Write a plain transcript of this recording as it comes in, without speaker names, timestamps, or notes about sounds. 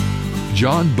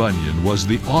John Bunyan was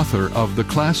the author of the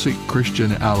classic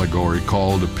Christian allegory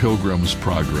called A Pilgrim's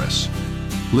Progress.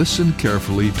 Listen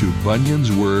carefully to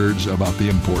Bunyan's words about the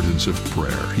importance of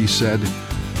prayer. He said,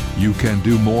 "You can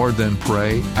do more than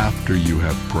pray after you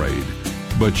have prayed,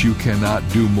 but you cannot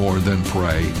do more than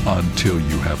pray until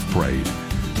you have prayed."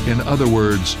 In other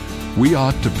words, we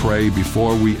ought to pray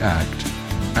before we act.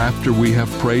 After we have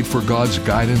prayed for God's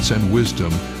guidance and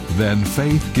wisdom, then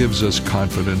faith gives us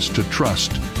confidence to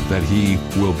trust that He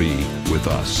will be with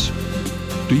us.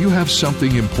 Do you have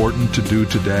something important to do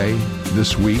today,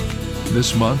 this week,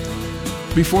 this month?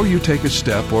 Before you take a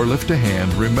step or lift a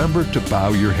hand, remember to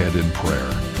bow your head in prayer.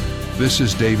 This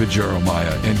is David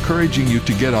Jeremiah, encouraging you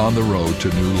to get on the road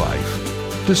to new life.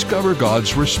 Discover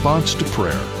God's response to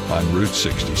prayer on Route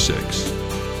 66.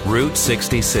 Route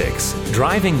 66,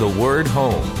 driving the word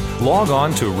home. Log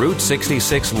on to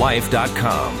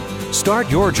Route66Life.com. Start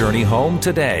your journey home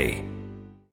today.